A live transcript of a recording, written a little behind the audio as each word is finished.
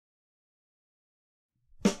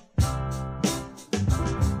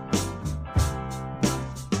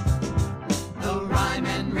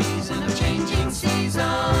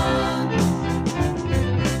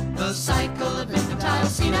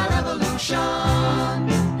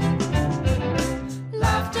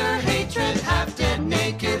Laughter, hatred, half dead,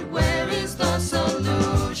 naked, where is the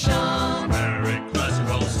solution? Barbaric,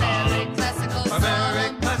 classical, solemn.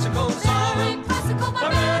 Barbaric, classical, solemn.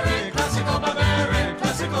 Barbaric, classical, barbaric,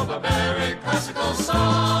 classical, barbaric, classical,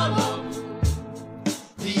 solemn.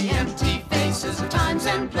 The empty faces of times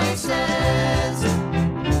and places,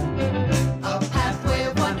 a pathway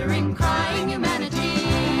of wandering, crying humanity.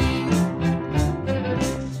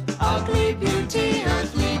 Ugly beauty,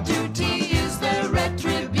 earthly duty, is their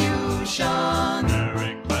retribution.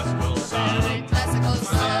 Barbaric, classical, solemn. Barbaric, classical,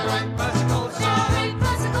 solemn.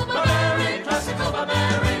 Barbaric, classical,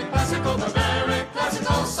 barbaric, classical, barbaric,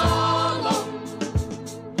 classical, solemn.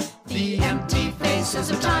 The empty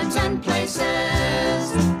faces of times and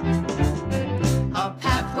places, a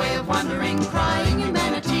pathway of wandering, crying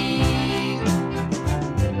humanity.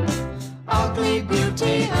 Ugly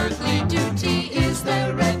beauty, earthly duty, is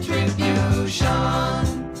their retribution.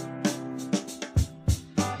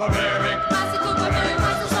 Barbaric, Classical, barbaric,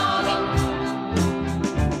 classical, solemn.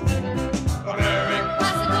 barbaric,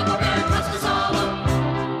 Classical, barbaric, classical, solemn.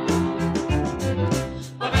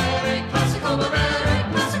 Barbaric, classical, barbaric,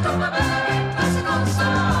 classical, barbaric, classical,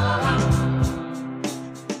 solemn.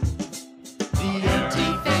 The empty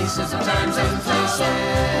faces of times and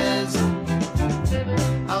places,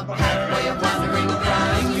 a pathway of wandering,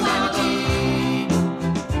 crying humanity.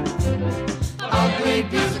 Ugly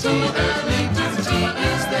beauty, earthly duty,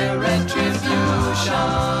 is their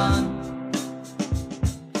retribution.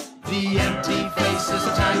 The empty faces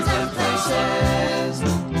of times and places,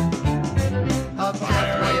 a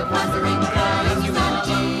pathway of wandering, crying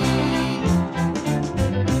humanity.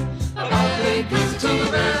 Ugly beauty,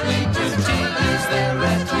 earthly duty, is their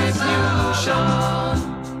retribution.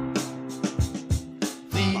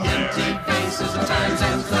 The empty faces of times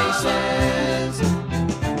and places,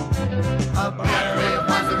 a